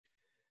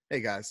Hey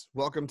guys,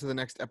 welcome to the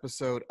next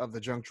episode of the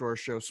Junk Drawer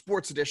Show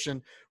Sports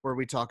Edition, where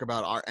we talk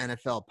about our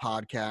NFL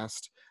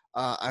podcast.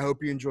 I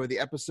hope you enjoy the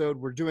episode.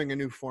 We're doing a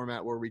new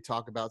format where we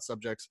talk about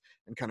subjects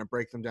and kind of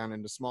break them down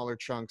into smaller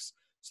chunks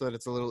so that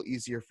it's a little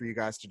easier for you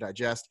guys to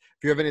digest.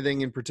 If you have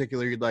anything in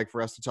particular you'd like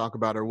for us to talk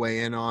about or weigh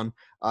in on,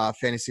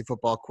 fantasy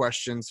football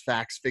questions,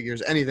 facts,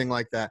 figures, anything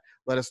like that,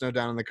 let us know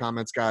down in the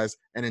comments, guys,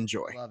 and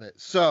enjoy. Love it.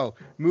 So,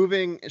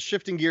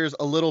 shifting gears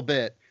a little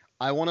bit,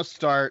 I want to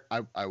start.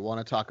 I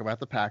want to talk about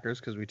the Packers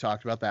because we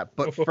talked about that.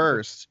 But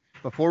first,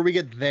 before we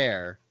get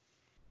there,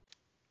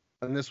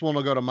 and this one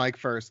will go to Mike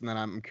first, and then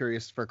I'm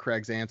curious for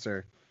Craig's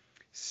answer.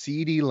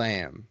 CeeDee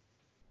Lamb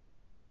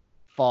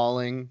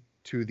falling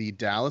to the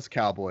Dallas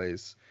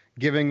Cowboys,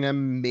 giving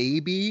them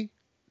maybe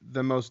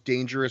the most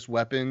dangerous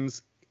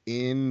weapons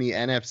in the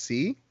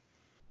NFC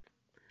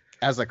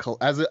as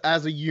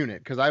a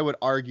unit, because I would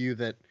argue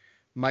that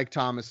Mike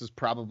Thomas is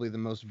probably the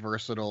most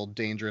versatile,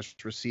 dangerous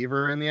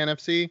receiver in the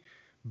NFC,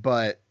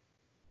 but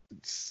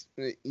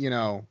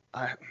him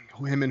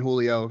and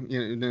Julio,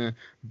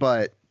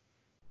 but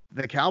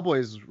the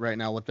Cowboys right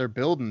now, what they're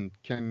building,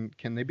 can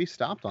they be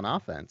stopped on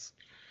offense?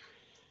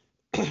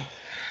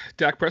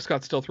 Dak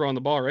Prescott's still throwing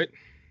the ball, right?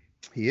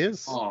 He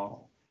is.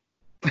 Oh,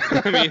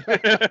 I mean,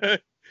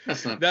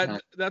 that's not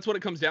that's what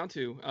it comes down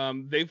to.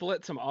 They've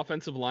let some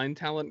offensive line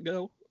talent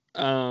go.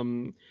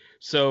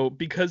 So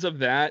because of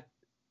that,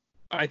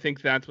 I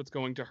think that's what's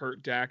going to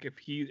hurt Dak.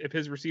 If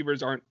his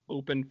receivers aren't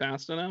open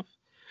fast enough,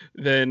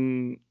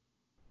 then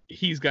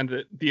he's got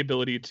the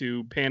ability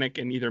to panic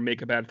and either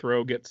make a bad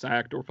throw, get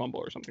sacked, or fumble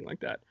or something like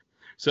that.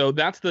 So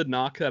that's the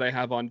knock that I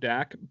have on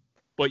Dak.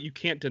 But you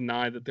can't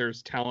deny that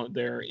there's talent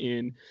there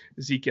in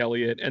Zeke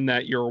Elliott, and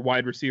that your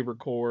wide receiver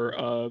core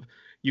of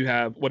you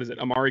have,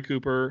 Amari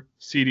Cooper,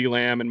 CeeDee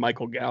Lamb, and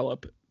Michael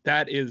Gallup.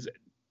 That is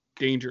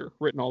danger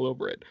written all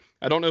over it.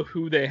 I don't know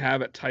who they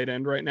have at tight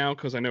end right now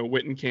because I know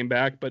Witten came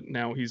back, but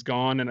now he's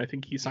gone, and I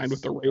think he signed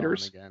with the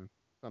Raiders. Again.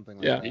 Something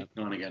like that. He's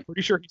gone again.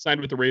 Pretty sure he signed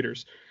with the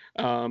Raiders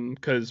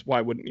because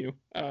why wouldn't you?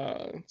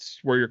 It's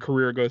where your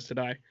career goes to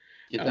die.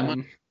 Get that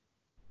money.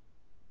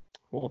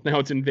 Well, now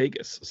it's in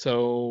Vegas,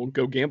 so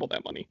go gamble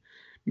that money.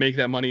 Make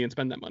that money and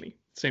spend that money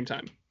at the same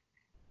time.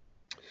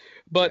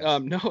 But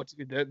Yes. no, it's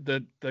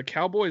the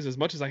Cowboys, as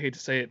much as I hate to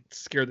say it,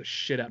 scare the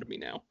shit out of me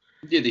now.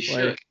 Yeah, they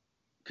should.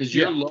 Because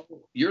you're Yeah.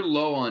 low. You're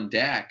low on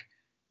Dak,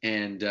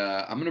 and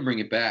I'm gonna bring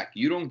it back.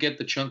 You don't get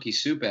the chunky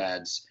soup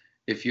ads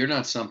if you're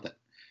not something.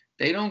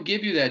 They don't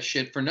give you that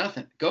shit for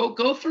nothing.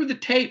 Go through the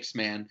tapes,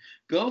 man.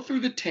 Go through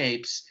the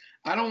tapes.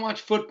 I don't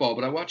watch football,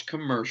 but I watch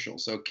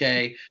commercials,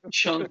 okay?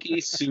 Chunky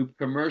soup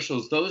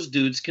commercials. Those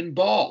dudes can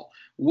ball.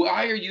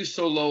 Why are you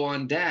so low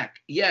on Dak?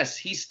 Yes,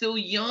 he's still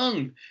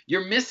young.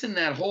 You're missing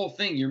that whole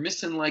thing. You're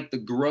missing like the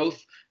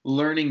growth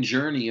learning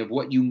journey of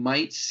what you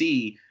might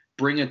see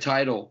bring a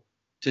title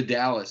to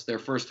Dallas, their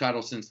first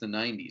title since the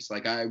 90s.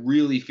 Like, I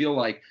really feel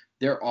like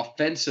they're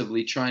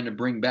offensively trying to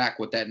bring back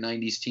what that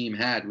 90s team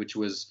had, which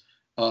was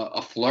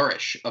a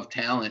flourish of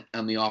talent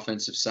on the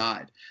offensive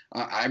side.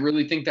 I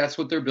really think that's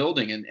what they're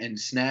building, and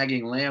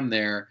snagging Lamb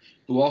there,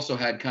 who also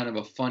had kind of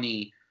a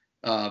funny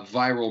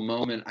viral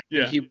moment. I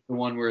think he was the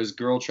one where his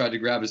girl tried to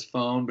grab his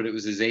phone, but it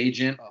was his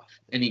agent,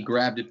 and he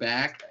grabbed it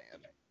back. It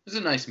was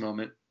a nice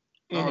moment.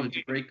 Mm-hmm. Oh,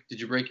 did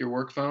you break your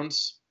work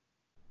phones?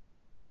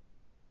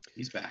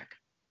 He's back.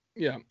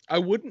 Yeah, I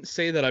wouldn't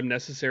say that I'm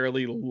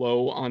necessarily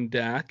low on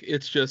Dak.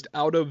 It's just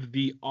out of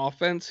the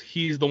offense,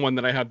 he's the one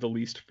that I have the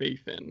least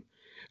faith in.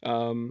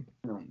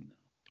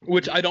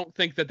 Which I don't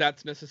think that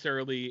that's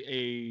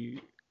necessarily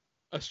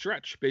a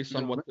stretch based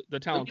on what the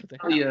talent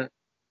that they have.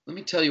 Let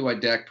me tell you why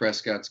Dak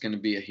Prescott's going to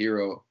be a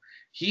hero.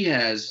 He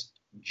has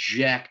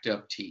jacked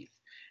up teeth.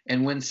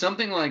 And when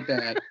something like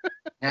that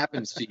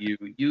happens to you,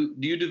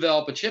 you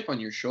develop a chip on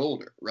your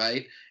shoulder,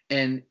 right?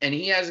 And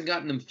he hasn't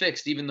gotten them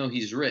fixed even though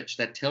he's rich.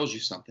 That tells you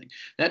something.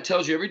 That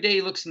tells you every day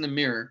he looks in the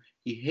mirror,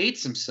 he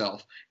hates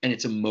himself, and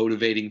it's a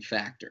motivating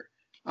factor.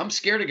 I'm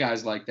scared of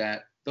guys like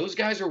that. Those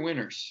guys are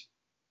winners.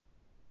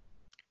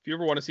 If you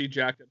ever want to see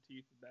jacked up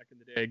teeth back in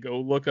the day, go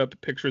look up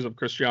pictures of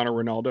Cristiano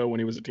Ronaldo when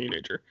he was a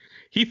teenager.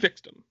 He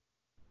fixed them.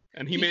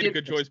 And he made a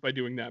good choice by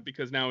doing that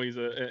because now he's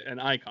an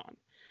icon.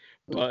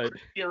 But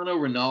Cristiano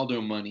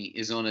Ronaldo money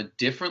is on a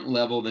different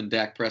level than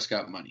Dak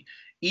Prescott money.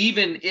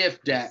 Even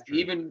Dak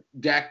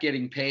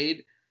getting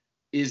paid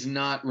is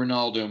not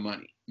Ronaldo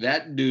money.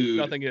 That dude.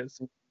 Nothing is.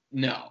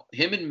 No.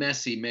 Him and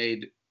Messi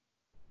made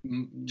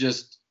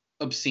just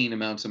obscene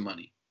amounts of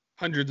money.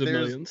 Hundreds of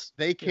millions.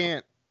 They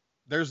can't.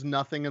 There's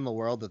nothing in the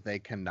world that they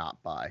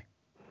cannot buy.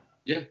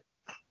 Yeah,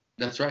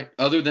 that's right.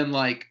 Other than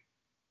like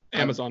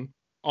Amazon,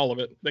 all of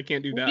it. They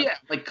can't do that. Yeah,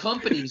 like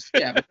companies.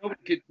 Yeah, but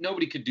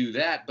nobody could do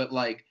that. But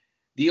like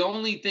the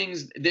only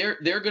things they're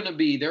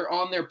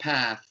on their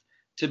path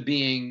to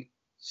being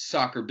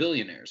soccer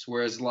billionaires.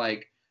 Whereas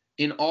like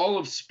in all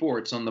of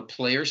sports on the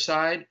player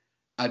side,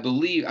 I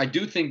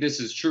do think this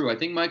is true. I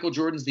think Michael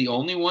Jordan's the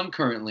only one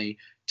currently.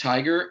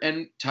 Tiger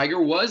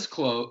was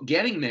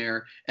getting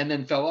there and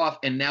then fell off,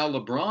 and now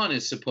LeBron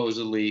is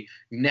supposedly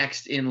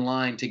next in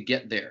line to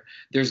get there.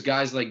 There's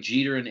guys like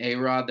Jeter and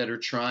A-Rod that are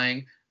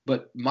trying.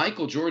 but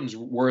Michael Jordan's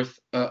worth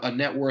a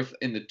net worth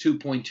in the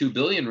 2.2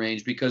 billion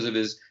range because of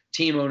his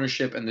team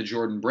ownership and the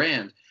Jordan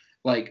brand.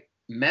 Like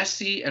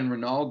Messi and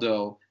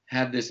Ronaldo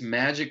had this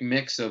magic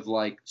mix of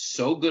like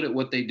so good at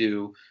what they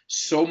do,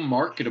 so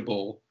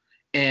marketable,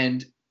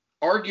 and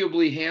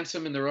arguably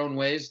handsome in their own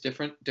ways.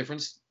 Definitely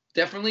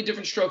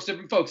different strokes,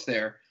 different folks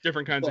there.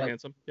 Different kinds of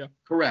handsome. Yeah.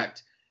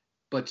 Correct.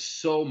 But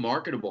so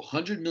marketable.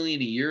 $100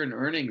 million a year in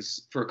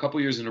earnings for a couple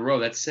years in a row.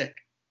 That's sick.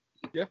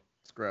 Yeah.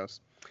 It's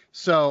gross.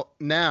 So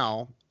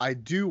now I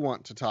do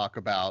want to talk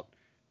about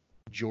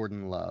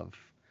Jordan Love.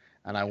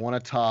 And I want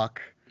to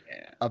talk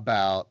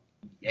about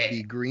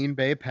the Green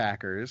Bay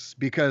Packers,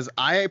 because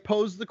I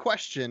posed the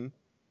question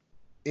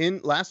in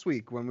last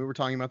week when we were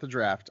talking about the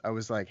draft. I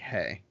was like,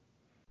 hey,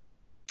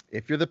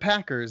 if you're the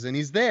Packers and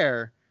he's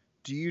there,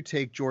 do you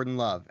take Jordan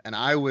Love? And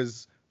I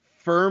was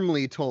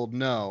firmly told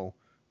no,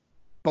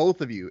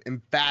 both of you,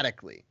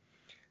 emphatically.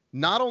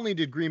 Not only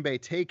did Green Bay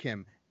take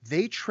him,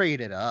 they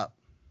traded up.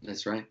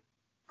 That's right.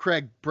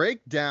 Craig, break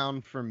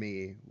down for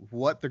me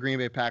what the Green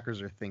Bay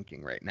Packers are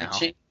thinking right now. I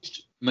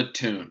changed my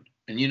tune.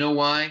 And you know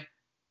why?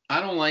 I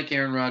don't like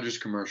Aaron Rodgers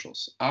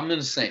commercials. I'm going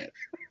to say it.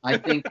 I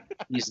think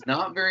he's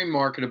not very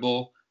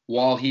marketable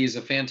while he's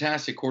a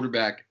fantastic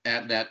quarterback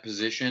at that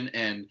position.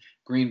 And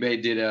Green Bay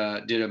did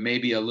a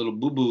maybe a little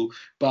boo-boo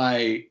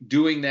by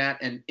doing that.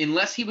 And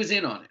unless he was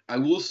in on it, I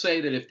will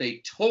say that if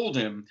they told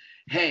him,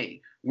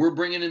 hey, we're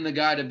bringing in the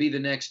guy to be the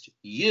next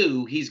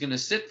you, he's going to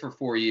sit for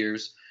 4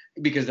 years,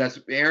 because that's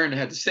Aaron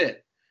had to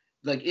sit.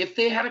 Like if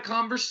they had a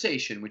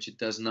conversation, which it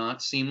does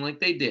not seem like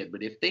they did,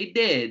 but if they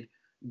did,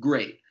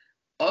 great.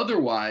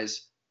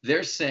 Otherwise,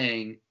 they're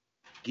saying,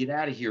 get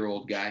out of here,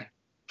 old guy.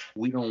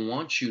 We don't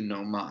want you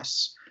no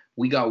mas.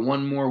 We got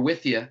one more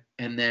with you,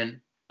 and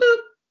then boop,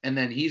 and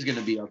then he's going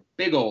to be a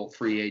big old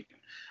free agent.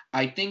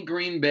 I think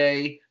Green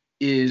Bay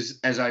is,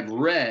 as I've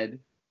read,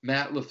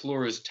 Matt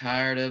LaFleur is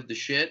tired of the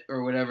shit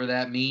or whatever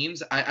that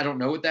means. I don't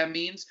know what that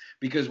means,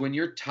 because when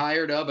you're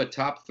tired of a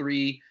top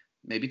 3,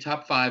 maybe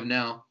top 5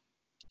 now,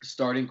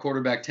 starting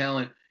quarterback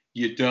talent,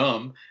 you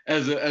dumb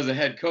as a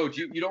head coach.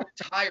 You don't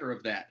tire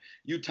of that.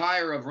 You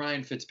tire of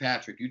Ryan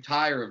Fitzpatrick. You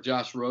tire of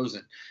Josh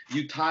Rosen.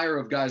 You tire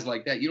of guys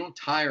like that. You don't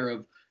tire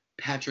of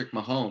Patrick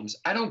Mahomes.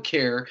 I don't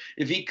care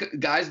if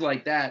guys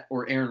like that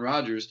or Aaron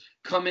Rodgers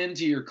come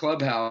into your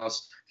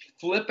clubhouse,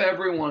 flip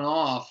everyone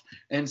off,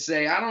 and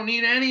say, I don't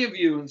need any of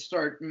you, and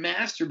start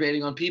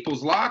masturbating on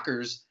people's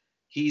lockers.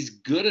 He's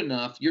good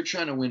enough. You're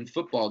trying to win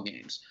football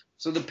games.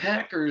 So the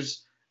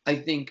Packers, I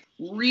think,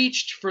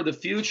 reached for the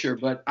future,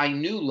 but I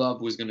knew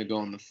Love was going to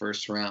go in the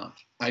first round.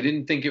 I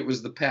didn't think it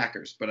was the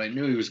Packers, but I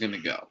knew he was going to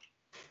go.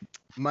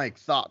 Mike,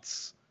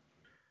 thoughts?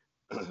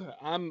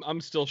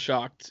 I'm still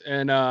shocked,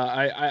 and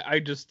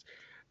I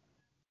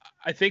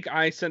think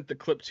I sent the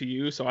clip to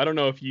you, so I don't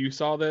know if you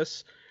saw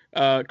this,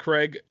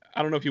 Craig.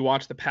 I don't know if you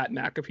watched the Pat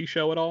McAfee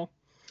show at all,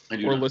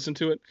 or listened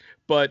to it,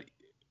 but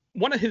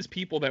one of his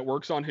people that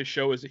works on his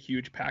show is a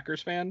huge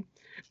Packers fan.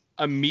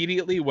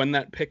 Immediately when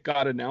that pick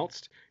got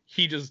announced,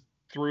 he just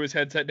threw his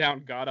headset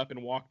down, got up,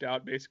 and walked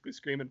out, basically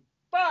screaming,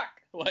 fuck!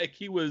 Like,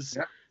 he was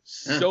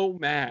so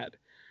mad.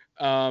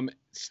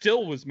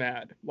 Still was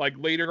mad. Like,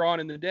 later on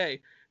in the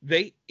day,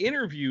 they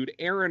interviewed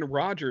Aaron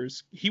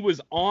Rodgers. He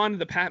was on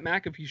the Pat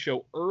McAfee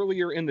show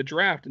earlier in the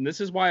draft, and this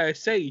is why I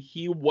say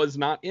he was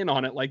not in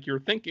on it like you're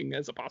thinking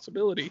as a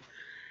possibility,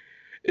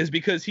 is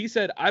because he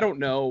said, I don't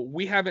know,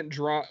 we haven't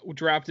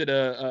drafted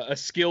a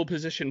skill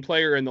position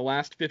player in the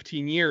last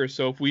 15 years,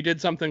 so if we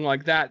did something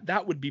like that,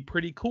 that would be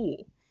pretty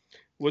cool,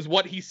 was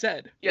what he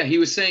said. Yeah, he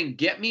was saying,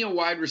 get me a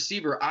wide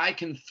receiver I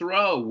can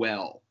throw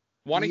well.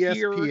 Want to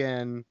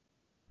hear?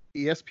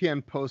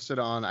 ESPN posted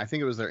on, I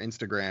think it was their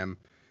Instagram,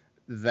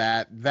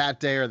 that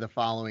day or the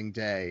following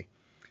day,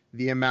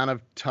 the amount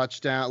of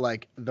touchdown,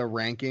 like the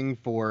ranking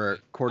for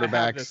quarterbacks.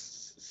 I have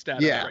this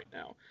stat right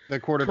now. The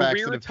quarterbacks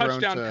career that have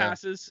touchdown thrown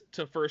passes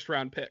to first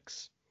round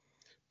picks.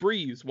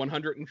 Breeze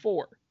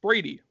 104,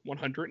 Brady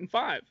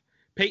 105,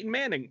 Peyton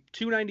Manning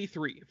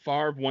 293,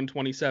 Favre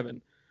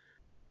 127,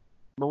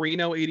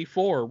 Marino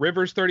 84,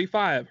 Rivers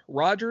 35,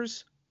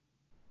 Rodgers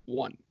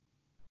 1.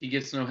 He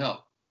gets no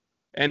help.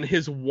 And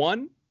his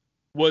 1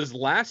 was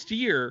last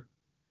year,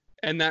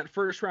 and that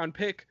first round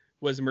pick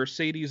was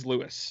Mercedes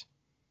Lewis.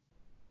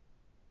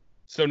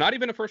 So not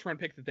even a first round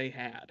pick that they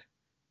had.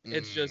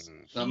 It's just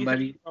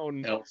somebody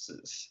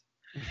else's.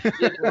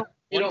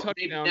 One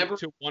touchdown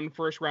to one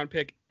first round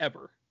pick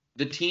ever.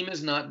 The team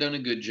has not done a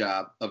good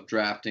job of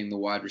drafting the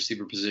wide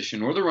receiver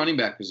position or the running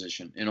back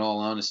position, in all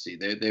honesty.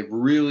 They've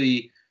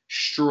really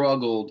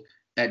struggled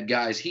at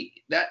guys.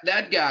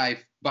 That guy,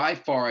 by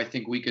far, I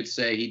think we could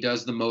say he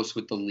does the most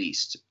with the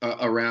least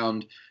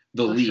around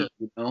the league, sure.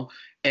 You know,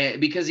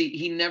 because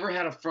he never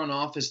had a front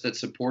office that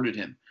supported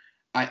him.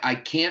 I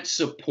can't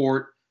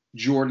support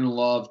Jordan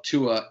Love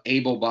to a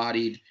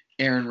able-bodied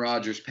Aaron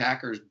Rodgers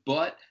Packers,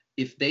 but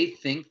if they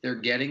think they're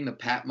getting the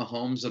Pat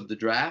Mahomes of the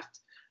draft,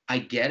 I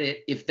get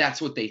it. If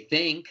that's what they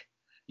think,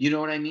 you know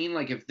what I mean?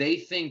 Like if they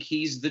think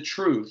he's the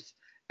truth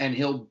and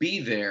he'll be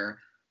there,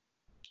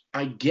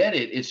 I get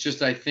it. It's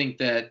just I think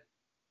that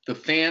The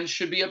fans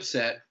should be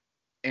upset.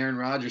 Aaron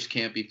Rodgers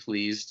can't be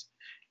pleased.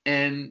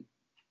 And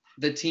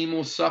the team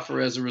will suffer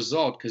as a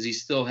result because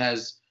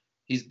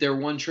they're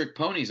one-trick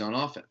ponies on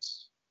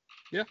offense.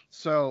 Yeah.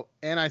 So,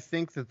 and I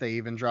think that they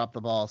even dropped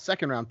the ball.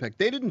 Second round pick.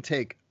 They didn't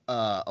take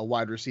a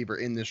wide receiver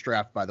in this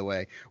draft, by the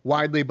way.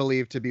 Widely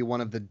believed to be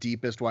one of the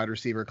deepest wide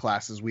receiver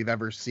classes we've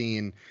ever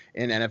seen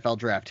in NFL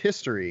draft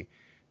history.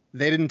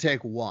 They didn't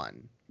take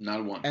one.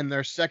 Not one. And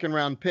their second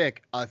round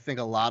pick, I think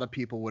a lot of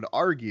people would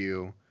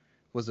argue,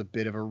 was a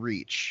bit of a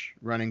reach.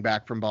 Running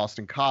back from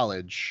Boston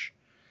College.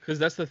 Because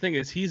that's the thing,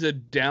 is he's a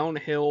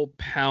downhill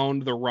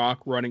pound the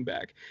rock running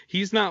back.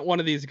 He's not one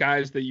of these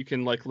guys that you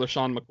can, like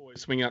LaShawn McCoy,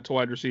 swing out to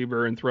wide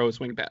receiver and throw a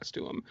swing pass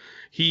to him.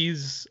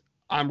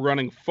 I'm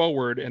running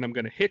forward and I'm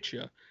going to hit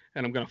you,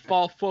 and I'm going to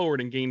fall forward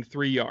and gain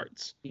 3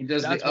 yards. He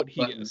does That's the up what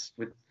he button is.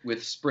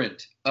 with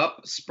sprint.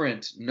 Up,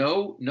 sprint.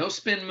 No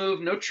spin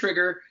move, no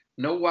trigger,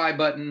 no Y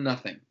button,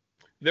 nothing.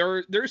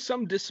 There's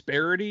some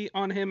disparity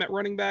on him at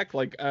running back.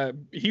 Like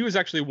he was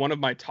actually one of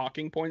my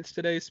talking points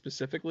today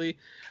specifically,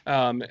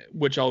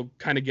 which I'll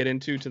kind of get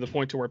into to the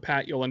point to where,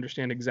 Pat, you'll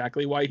understand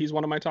exactly why he's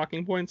one of my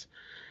talking points.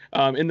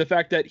 In the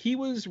fact that he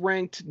was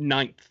ranked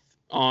 9th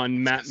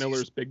on Matt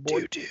Miller's big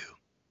board.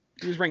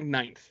 He was ranked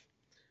 9th.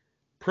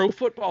 Pro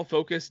Football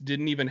Focus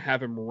didn't even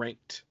have him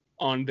ranked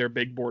on their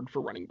big board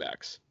for running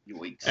backs.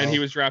 Yikes. And he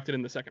was drafted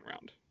in the 2nd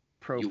round.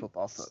 Pro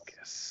Football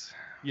Focus.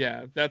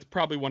 Yeah, that's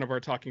probably one of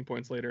our talking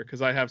points later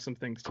because I have some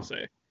things to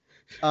say.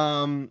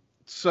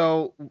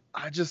 So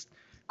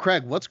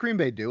Craig, what's Green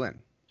Bay doing?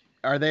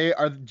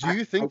 Do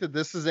you think that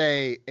this is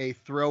a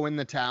throw in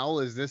the towel?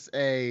 Is this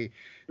a?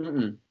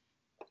 Mm-mm.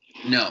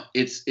 No,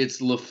 it's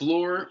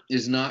LaFleur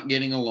is not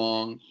getting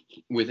along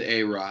with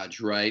A-Rod,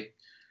 right?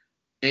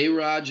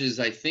 A-Rod is,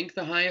 I think,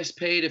 the highest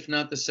paid, if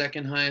not the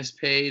second highest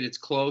paid. It's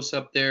close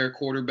up there,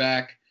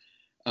 quarterback.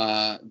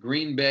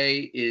 Green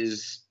Bay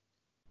is,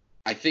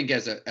 I think,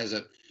 as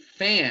a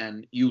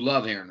fan, you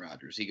love Aaron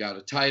Rodgers. He got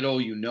a title,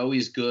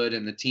 he's good,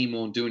 and the team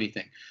won't do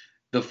anything.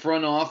 The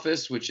front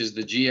office, which is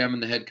the GM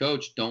and the head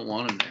coach, don't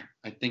want him there.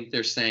 I think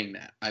they're saying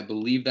that. I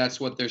believe that's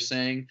what they're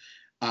saying.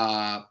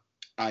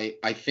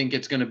 I think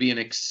it's going to be an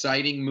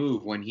exciting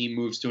move when he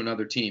moves to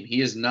another team.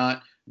 He is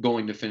not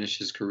going to finish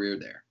his career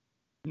there.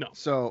 No.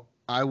 So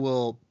I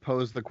will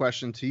pose the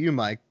question to you,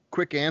 Mike.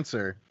 Quick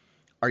answer.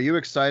 Are you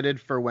excited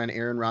for when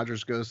Aaron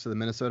Rodgers goes to the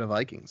Minnesota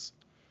Vikings?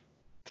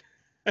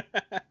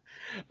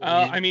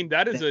 I mean,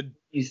 that is a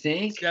You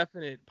think?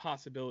 definite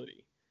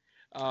possibility.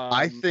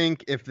 I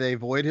think if they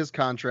void his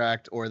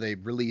contract or they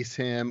release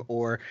him,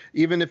 or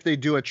even if they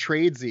do a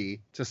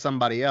tradesy to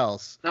somebody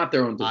else, Not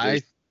their own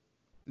division.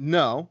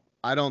 No,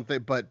 I don't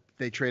think. But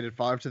they traded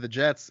Favre to the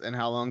Jets, and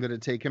how long did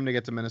it take him to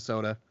get to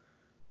Minnesota?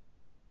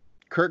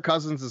 Kirk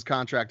Cousins'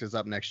 contract is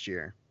up next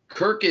year.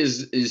 Kirk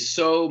is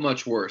so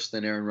much worse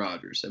than Aaron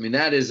Rodgers. I mean,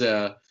 that's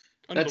a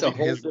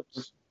whole different.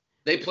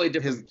 They play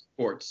different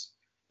sports.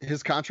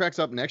 His contract's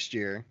up next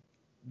year.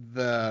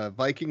 The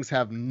Vikings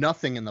have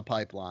nothing in the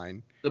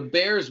pipeline. The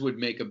Bears would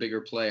make a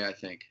bigger play, I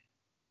think.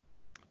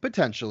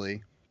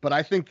 Potentially, but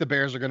I think the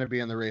Bears are going to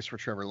be in the race for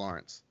Trevor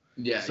Lawrence.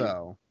 Yeah,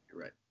 So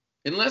you're right.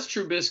 Unless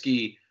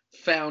Trubisky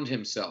found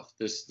himself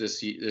this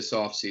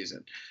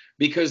offseason,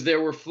 because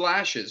there were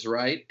flashes,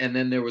 right? And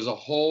then there was a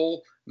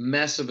whole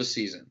mess of a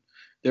season.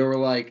 They were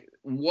like,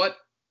 what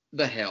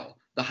the hell?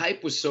 The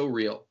hype was so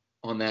real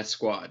on that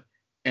squad,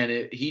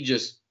 and he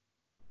just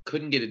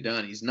couldn't get it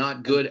done. He's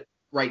not good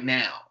right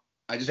now.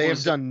 They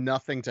have done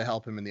nothing to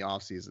help him in the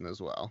offseason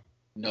as well.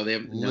 No, they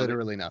have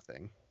literally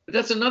nothing. But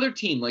that's another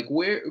team. Like,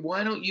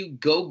 why don't you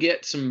go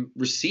get some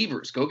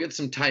receivers? Go get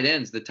some tight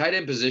ends. The tight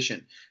end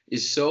position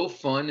is so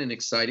fun and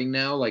exciting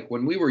now. Like,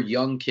 when we were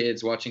young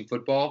kids watching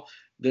football,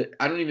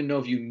 I don't even know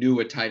if you knew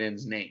a tight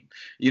end's name.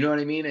 You know what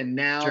I mean? And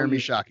now Jeremy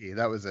Shockey,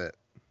 that was it.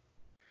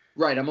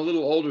 Right. I'm a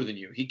little older than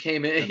you. He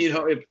came in,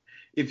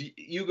 if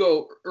you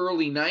go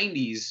early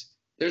 90s,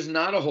 there's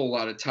not a whole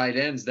lot of tight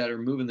ends that are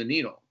moving the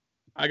needle.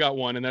 I got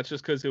one, and that's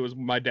just because it was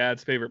my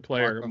dad's favorite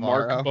player,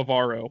 Mark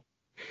Bavaro.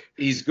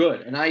 He's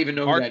good, and I even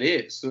know who that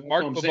is. So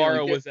Mark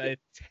Bavaro was a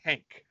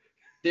tank.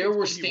 There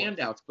were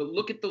standouts, but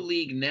look at the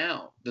league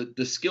now.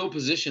 The skill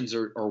positions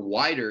are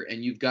wider,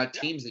 and you've got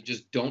teams that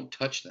just don't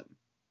touch them.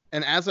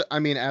 And as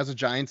a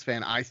Giants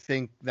fan, I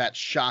think that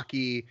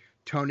Shockey,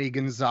 Tony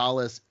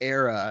Gonzalez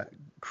era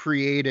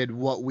created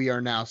what we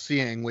are now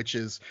seeing, which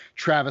is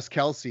Travis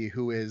Kelce,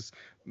 who is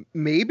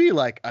maybe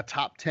like a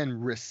top 10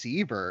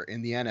 receiver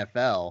in the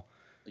NFL.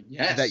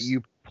 Yes. That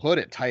you put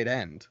at tight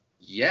end.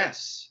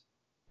 Yes.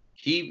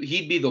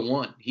 He'd be the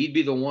one. He'd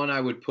be the one I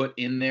would put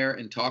in there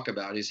and talk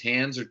about. His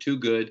hands are too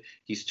good.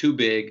 He's too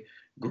big.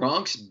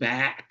 Gronk's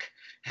back.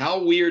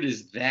 How weird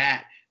is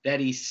that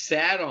he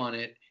sat on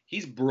it?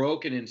 He's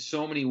broken in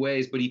so many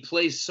ways, but he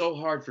plays so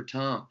hard for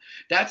Tom.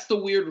 That's the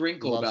weird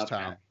wrinkle about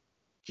Tom. that.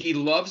 He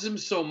loves him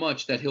so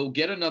much that he'll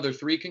get another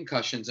 3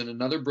 concussions and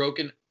another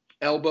broken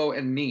elbow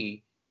and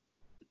knee.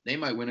 They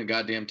might win a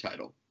goddamn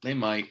title. They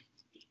might.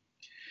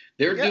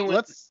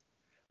 Let's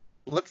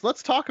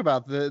talk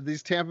about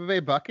these Tampa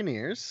Bay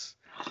Buccaneers.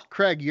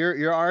 Craig,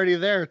 you're already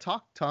there.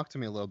 Talk to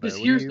me a little bit. Because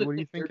What are here's you, the what are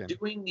you thing.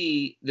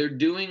 thinking? They're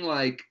doing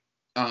like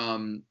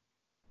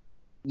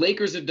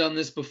Lakers have done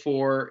this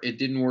before. It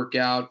didn't work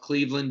out.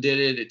 Cleveland did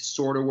it. It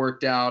sort of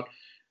worked out.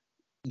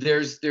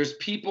 There's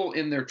people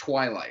in their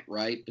twilight,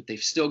 right? But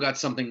they've still got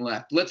something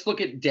left. Let's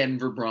look at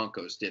Denver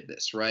Broncos did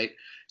this, right?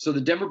 So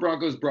the Denver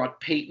Broncos brought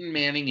Peyton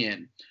Manning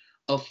in.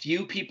 A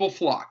few people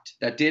flocked.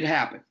 That did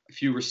happen. A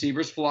few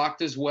receivers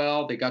flocked as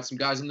well. They got some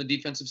guys on the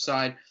defensive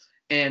side.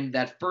 And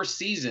that first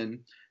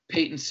season,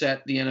 Peyton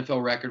set the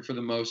NFL record for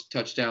the most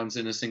touchdowns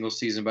in a single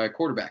season by a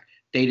quarterback.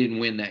 They didn't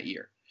win that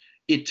year.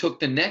 It took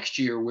the next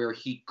year where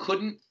he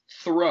couldn't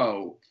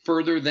throw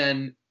further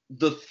than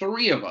the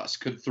three of us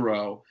could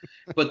throw,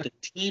 but the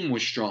team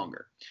was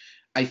stronger.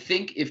 I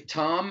think if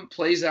Tom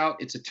plays out,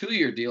 it's a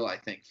 2-year deal, I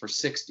think, for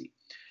 60.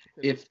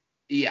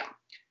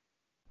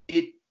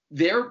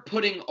 They're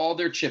putting all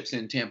their chips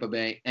in Tampa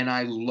Bay, and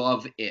I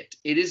love it.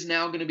 It is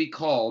now going to be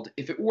called,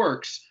 if it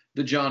works,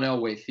 the John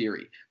Elway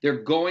theory.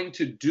 They're going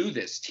to do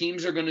this.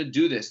 Teams are going to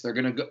do this. They're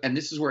going to go, and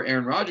this is where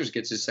Aaron Rodgers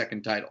gets his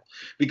second title,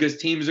 because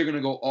teams are going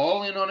to go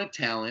all in on a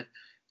talent,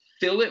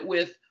 fill it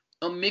with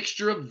a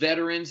mixture of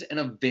veterans and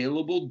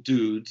available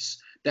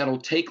dudes that'll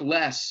take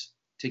less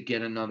to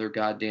get another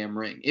goddamn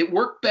ring. It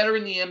worked better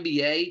in the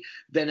NBA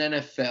than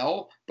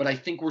NFL, but I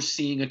think we're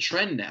seeing a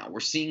trend now.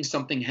 We're seeing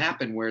something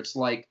happen where it's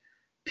like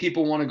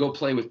people want to go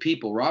play with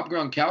people. Rob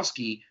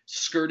Gronkowski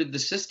skirted the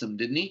system,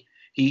 didn't he?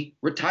 He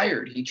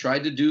retired. He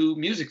tried to do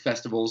music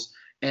festivals,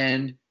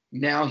 and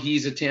now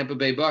he's a Tampa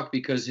Bay Buck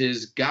because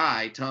his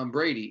guy, Tom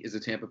Brady, is a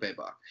Tampa Bay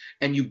Buck.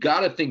 And you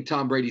got to think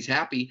Tom Brady's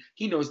happy.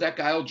 He knows that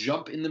guy will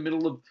jump in the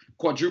middle of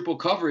quadruple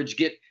coverage,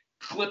 get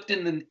clipped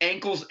in the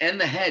ankles and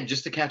the head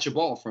just to catch a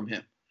ball from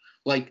him.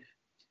 Like,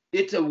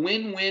 it's a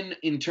win-win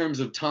in terms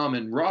of Tom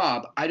and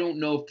Rob. I don't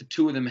know if the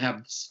two of them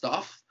have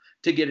stuff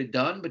to get it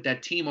done, but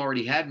that team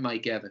already had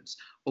Mike Evans,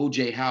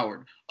 O.J.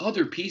 Howard,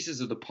 other pieces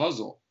of the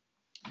puzzle.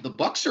 The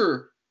Bucks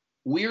are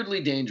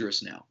weirdly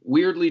dangerous now.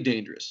 Weirdly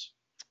dangerous.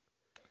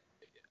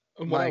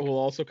 And what I will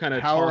also kind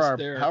of how toss are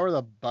there. how are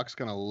the Bucks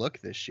going to look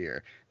this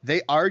year? They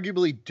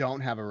arguably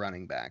don't have a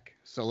running back,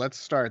 so let's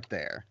start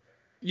there.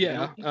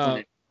 Yeah,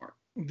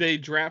 they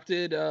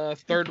drafted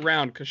third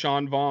round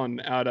Kashawn Vaughn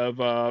out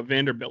of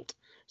Vanderbilt.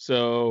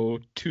 So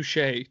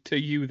touche to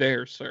you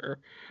there, sir.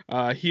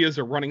 He is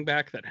a running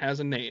back that has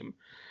a name.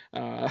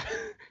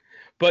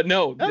 But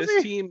no,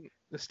 this team.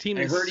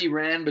 I heard he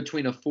ran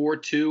between a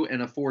 4.2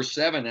 and a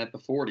 4.7 at the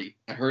 40.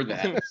 I heard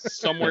that.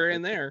 Somewhere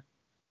in there.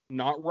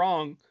 Not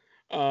wrong.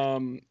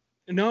 No.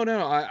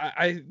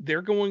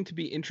 They're going to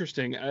be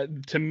interesting.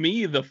 To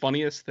me, the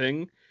funniest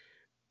thing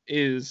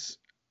is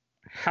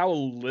how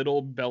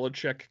little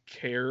Belichick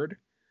cared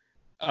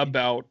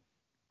about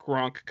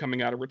Gronk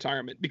coming out of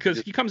retirement. Because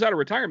he comes out of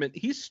retirement,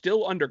 he's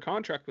still under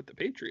contract with the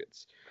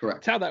Patriots. Correct.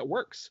 That's how that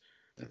works.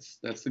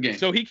 That's the game.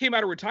 So he came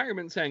out of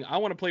retirement saying, I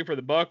want to play for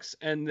the Bucks,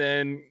 and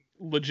then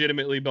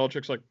legitimately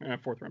Belichick's like,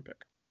 4th round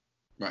pick.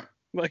 Right.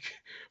 Like,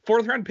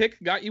 4th round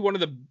pick got you one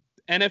of the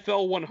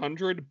NFL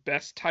 100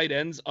 best tight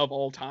ends of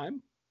all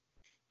time.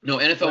 No,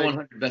 NFL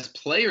 100 best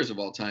players of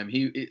all time.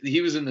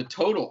 He was in the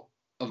total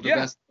of the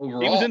best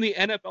overall. He was in the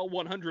NFL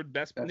 100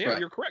 best. That's yeah, right.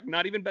 You're correct.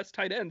 Not even best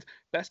tight ends.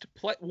 Best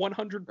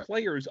 100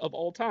 players of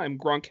all time.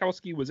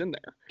 Gronkowski was in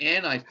there.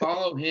 And I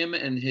follow him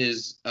and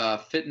his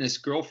fitness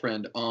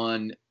girlfriend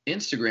on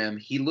Instagram.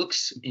 He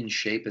looks in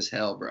shape as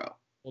hell, bro.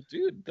 Well,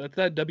 dude, that's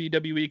that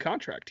WWE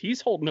contract.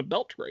 He's holding a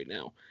belt right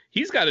now.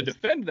 He's got to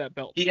defend that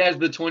belt. He has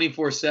the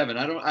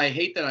 24/7. I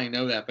hate that I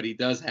know that, but he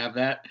does have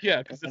that.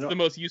 Yeah, because it's the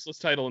most useless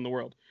title in the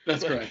world.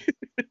 That's correct.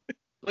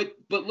 But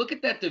look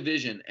at that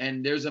division,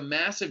 and there's a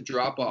massive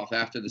drop off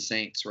after the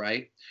Saints,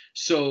 right?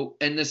 So,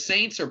 and the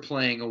Saints are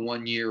playing a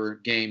 1-year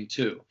game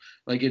too.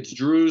 Like, it's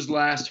Drew's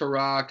last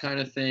hurrah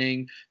kind of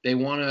thing. They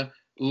want to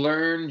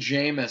learn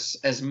Jameis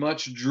as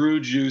much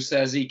Drew juice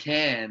as he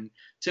can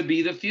to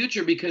be the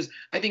future, because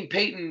I think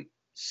Peyton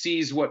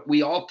sees what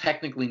we all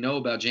technically know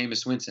about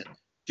Jameis Winston.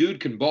 Dude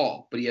can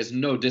ball, but he has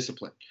no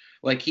discipline.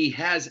 Like, he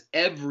has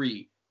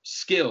every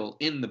skill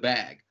in the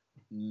bag.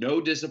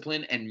 No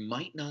discipline, and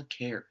might not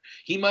care.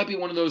 He might be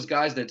one of those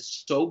guys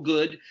that's so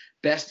good,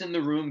 best in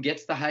the room,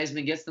 gets the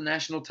Heisman, gets the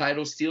national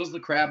title, steals the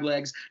crab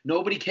legs.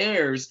 Nobody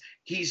cares.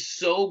 He's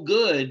so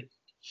good,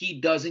 he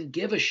doesn't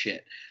give a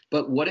shit.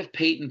 But what if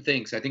Peyton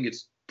thinks, I think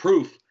it's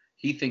proof,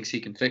 he thinks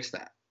he can fix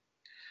that.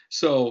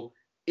 So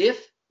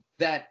if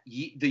the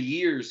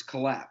years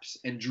collapse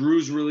and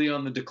Drew's really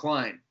on the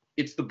decline,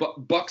 it's the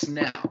Bucks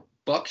now.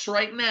 Bucks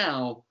right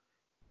now.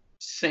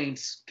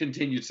 Saints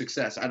continued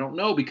success. I don't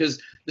know,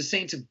 because the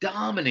Saints have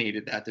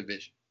dominated that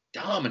division.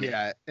 Dominated.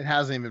 Yeah, it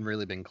hasn't even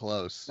really been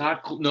close.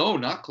 Not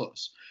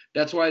close.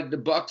 That's why the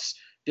Bucks,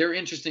 they're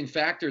interesting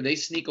factor. They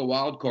sneak a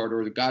wild card,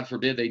 or God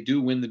forbid they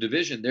do win the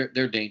division.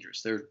 They're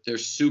dangerous. They're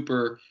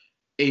super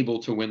able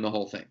to win the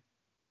whole thing.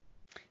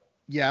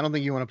 Yeah, I don't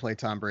think you want to play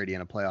Tom Brady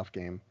in a playoff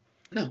game.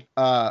 No.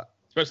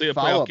 Especially a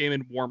playoff game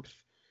in warmth.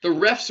 The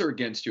refs are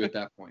against you at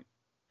that point.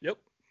 Yep.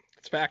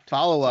 It's fact.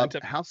 Follow up.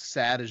 How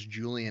sad is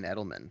Julian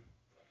Edelman?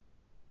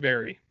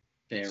 Very.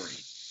 Very.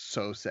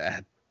 So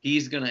sad.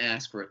 he's going to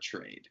ask for a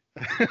trade.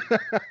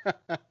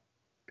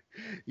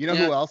 You know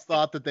who else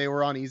thought that they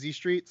were on easy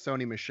street?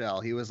 Sony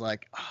Michel. He was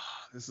like,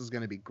 this is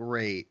going to be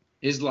great.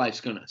 His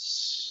life's going to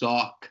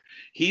suck.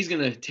 He's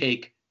going to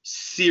take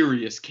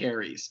serious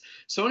carries.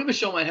 Sony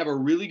Michel might have a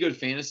really good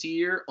fantasy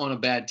year on a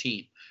bad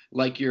team,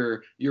 like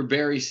your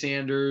Barry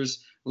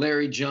Sanders,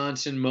 Larry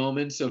Johnson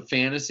moments of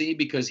fantasy,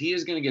 because he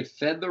is going to get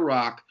fed the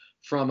rock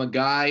from a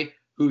guy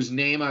whose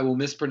name I will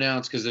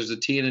mispronounce because there's a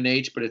T and an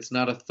H, but it's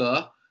not a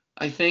th,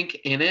 I think,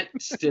 in it.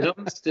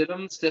 Stidham.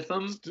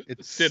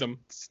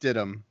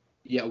 Stidham.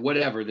 Yeah,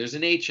 whatever. There's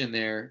an H in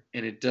there,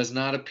 and it does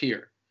not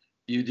appear.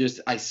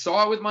 I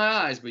saw it with my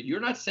eyes, but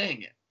you're not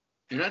saying it.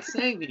 You're not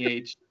saying the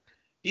H.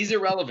 He's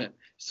irrelevant.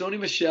 Sony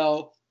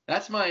Michel,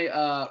 that's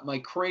my my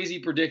crazy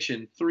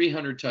prediction,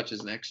 300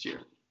 touches next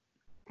year.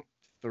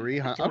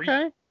 300.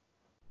 Okay.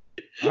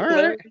 All right.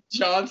 Larry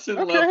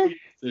Johnson level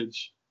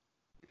usage.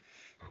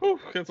 Whew,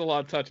 that's a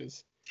lot of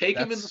touches. Take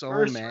him in the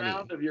first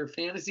round of your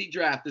fantasy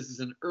draft. This is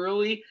an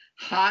early,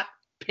 hot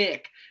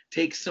pick.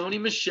 Take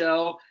Sony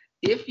Michel.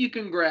 If you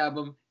can grab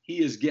him, he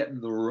is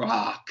getting the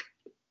rock.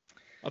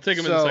 I'll take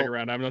him in the second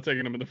round. I'm not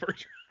taking him in the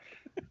first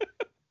round.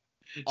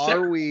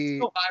 Are we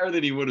still higher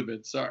than he would have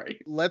been? Sorry.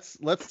 Let's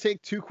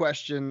take two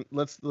questions.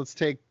 Let's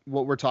take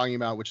what we're talking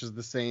about, which is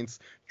the Saints.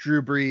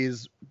 Drew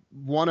Brees,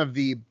 one of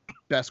the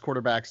best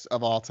quarterbacks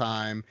of all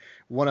time,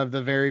 one of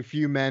the very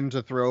few men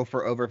to throw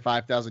for over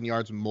 5,000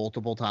 yards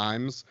multiple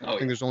times. I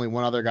think there's only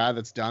one other guy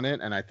that's done it,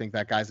 and I think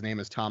that guy's name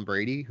is Tom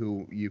Brady,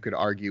 who you could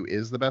argue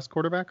is the best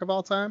quarterback of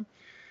all time.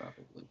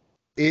 Probably.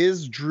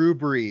 Is Drew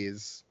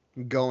Brees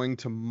going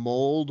to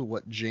mold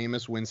what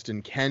Jameis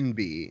Winston can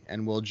be,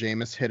 and will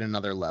Jameis hit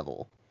another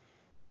level?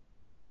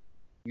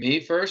 Me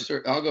first,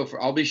 or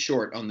I'll be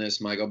short on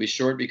this, Mike. I'll be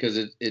short because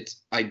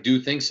I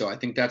do think so. I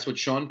think that's what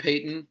Sean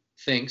Payton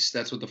thinks.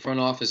 That's what the front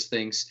office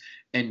thinks.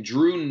 And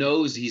Drew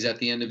knows he's at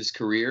the end of his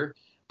career.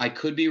 I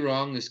could be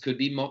wrong. This could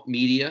be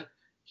media.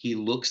 He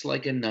looks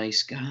like a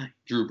nice guy,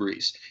 Drew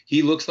Brees.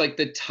 He looks like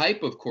the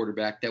type of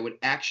quarterback that would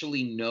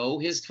actually know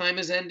his time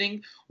is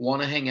ending,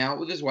 want to hang out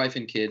with his wife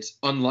and kids,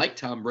 unlike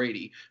Tom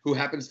Brady, who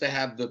happens to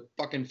have the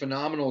fucking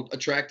phenomenal,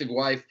 attractive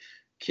wife,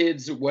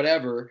 kids,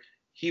 whatever.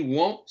 He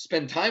won't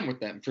spend time with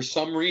them for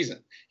some reason.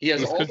 He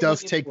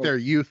does take their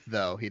youth,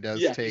 though. He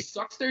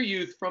sucks their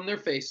youth from their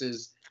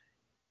faces.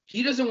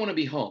 He doesn't want to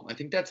be home. I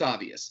think that's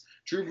obvious.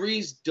 Drew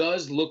Brees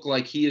does look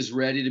like he is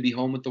ready to be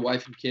home with the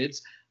wife and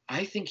kids.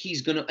 I think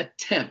he's going to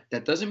attempt.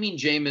 That doesn't mean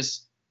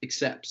Jameis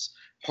accepts.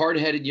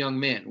 Hard-headed young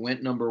man,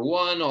 went number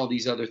one, all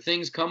these other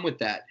things come with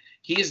that.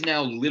 He is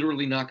now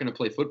literally not going to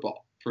play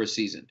football for a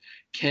season.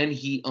 Can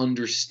he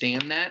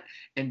understand that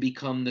and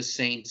become the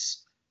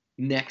Saints'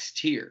 next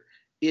tier?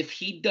 If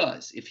he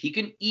does, if he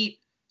can eat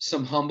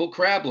some humble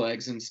crab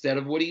legs instead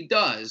of what he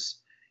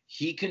does,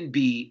 he can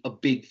be a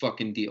big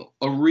fucking deal,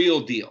 a real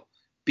deal,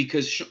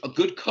 because a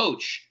good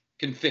coach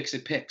can fix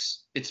it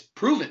picks. It's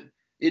proven.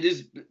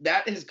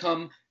 That has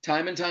come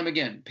time and time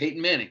again.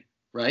 Peyton Manning,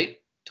 right?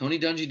 Tony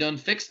Dungy done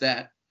fixed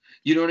that.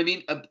 You know what I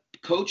mean?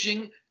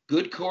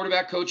 Good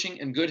quarterback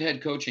coaching and good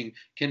head coaching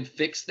can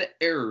fix the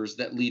errors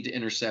that lead to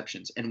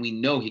interceptions. And we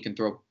know he can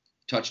throw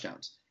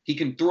touchdowns. He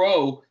can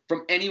throw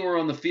from anywhere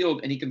on the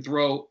field, and he can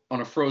throw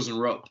on a frozen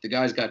rope. The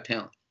guy's got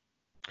talent.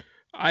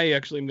 I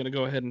actually am going to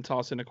go ahead and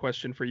toss in a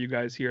question for you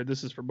guys here.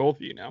 This is for both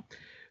of you now.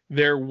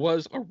 There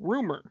was a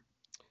rumor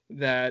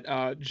that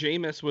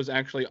Jameis was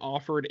actually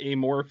offered a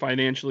more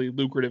financially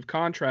lucrative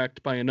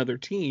contract by another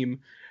team,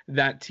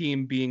 that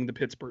team being the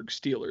Pittsburgh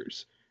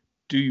Steelers.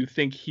 Do you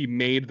think he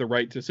made the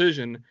right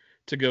decision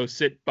to go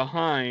sit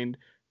behind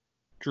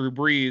Drew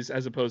Brees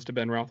as opposed to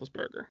Ben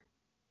Roethlisberger,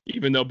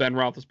 even though Ben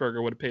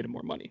Roethlisberger would have paid him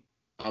more money?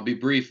 I'll be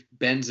brief.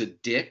 Ben's a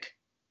dick,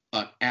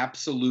 an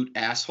absolute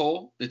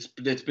asshole. It's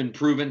been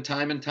proven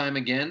time and time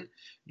again.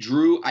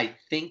 Drew, I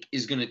think,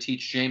 is going to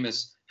teach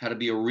Jameis how to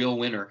be a real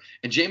winner.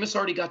 And Jameis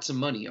already got some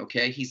money,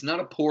 okay? He's not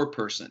a poor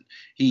person.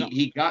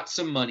 He got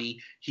some money.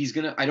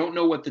 I don't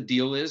know what the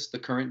deal is, the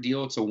current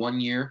deal. It's a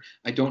 1 year.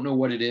 I don't know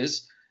what it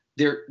is.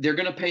 They're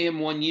going to pay him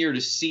 1 year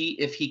to see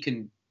if he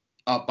can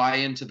buy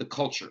into the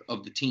culture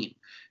of the team.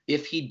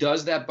 If he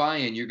does that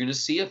buy-in, you're going to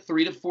see a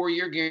 3 to 4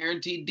 year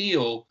guaranteed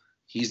deal.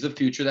 He's the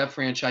future of that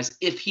franchise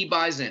if he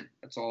buys in.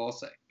 That's all I'll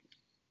say.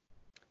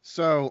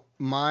 So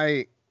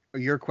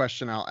your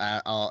question,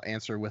 I'll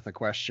answer with a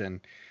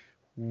question.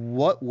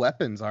 What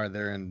weapons are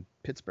there in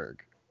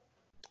Pittsburgh?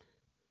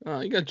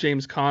 You got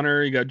James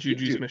Conner. You got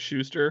Juju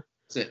Smith-Schuster.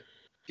 That's it.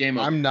 Game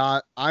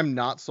over. I'm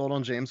not sold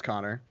on James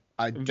Conner.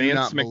 I do Vance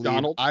not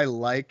McDonald.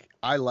 believe.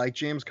 I like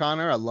James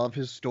Conner. I love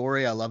his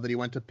story. I love that he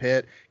went to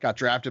Pitt, got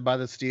drafted by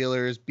the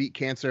Steelers, beat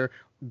cancer.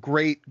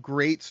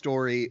 Great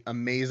story.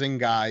 Amazing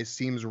guy.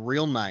 Seems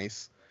real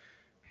nice.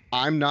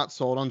 I'm not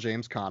sold on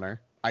James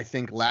Conner. I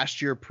think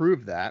last year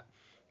proved that.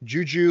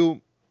 Juju,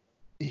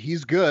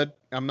 he's good.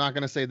 I'm not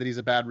going to say that he's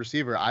a bad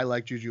receiver. I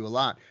like Juju a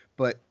lot,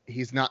 but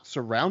he's not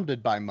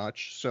surrounded by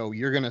much, so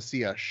you're going to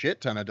see a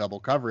shit ton of double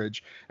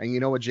coverage. And you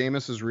know what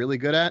Jameis is really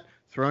good at?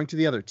 Throwing to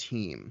the other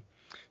team.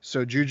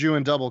 So Juju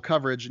in double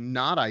coverage,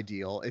 not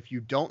ideal. If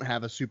you don't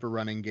have a super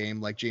running game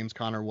like James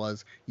Conner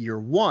was year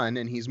 1,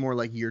 and he's more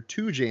like year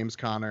 2 James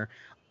Conner,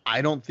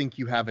 I don't think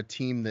you have a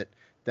team that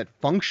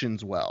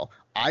functions well.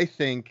 I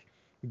think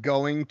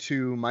going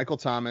to Michael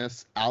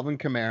Thomas, Alvin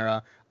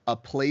Kamara, a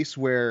place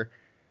where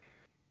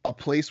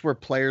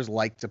players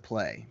like to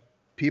play.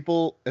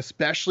 People,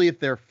 especially if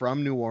they're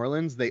from New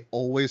Orleans, they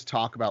always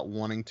talk about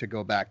wanting to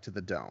go back to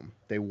the Dome.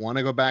 They want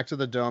to go back to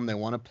the Dome. They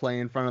want to play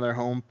in front of their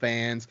home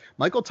fans.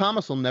 Michael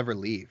Thomas will never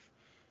leave.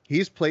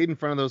 He's played in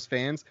front of those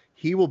fans.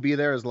 He will be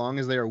there as long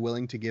as they are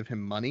willing to give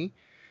him money.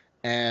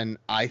 And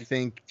I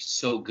think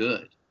So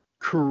good.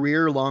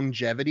 career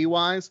longevity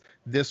wise,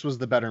 this was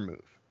the better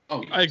move.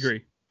 Oh, I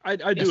agree. I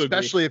do agree.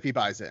 Especially if he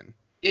buys in.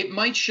 It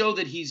might show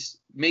that he's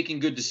making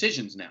good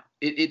decisions now.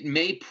 It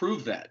may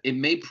prove that. It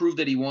may prove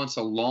that he wants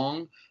a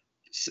long,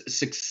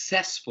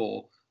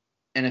 successful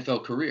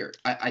NFL career.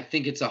 I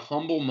think it's a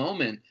humble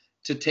moment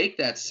to take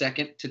that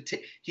second.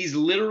 He's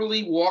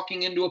literally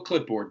walking into a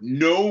clipboard.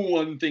 No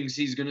one thinks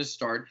he's going to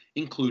start,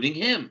 including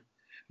him.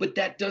 But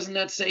doesn't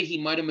that say he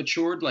might have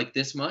matured like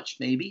this much,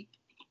 maybe?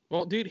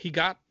 Well, dude, he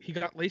got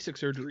LASIK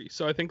surgery,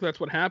 so I think that's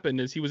what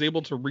happened. Is he was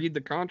able to read the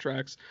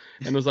contracts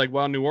and was like,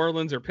 "Well, New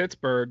Orleans or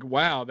Pittsburgh,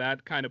 wow,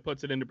 that kind of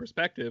puts it into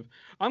perspective.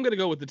 I'm going to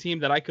go with the team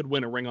that I could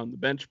win a ring on the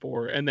bench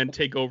for, and then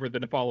take over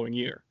the following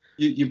year."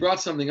 You brought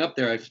something up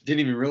there. I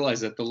didn't even realize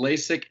that the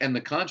LASIK and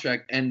the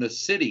contract and the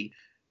city.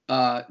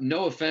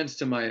 No offense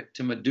to my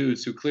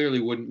dudes who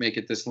clearly wouldn't make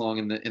it this long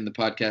in the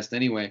podcast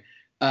anyway.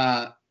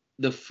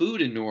 The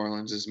food in New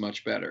Orleans is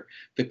much better.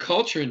 The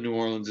culture in New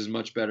Orleans is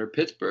much better.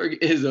 Pittsburgh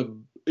is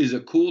a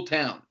cool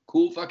town,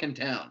 cool fucking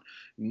town.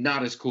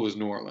 Not as cool as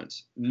New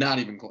Orleans. Not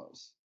even close.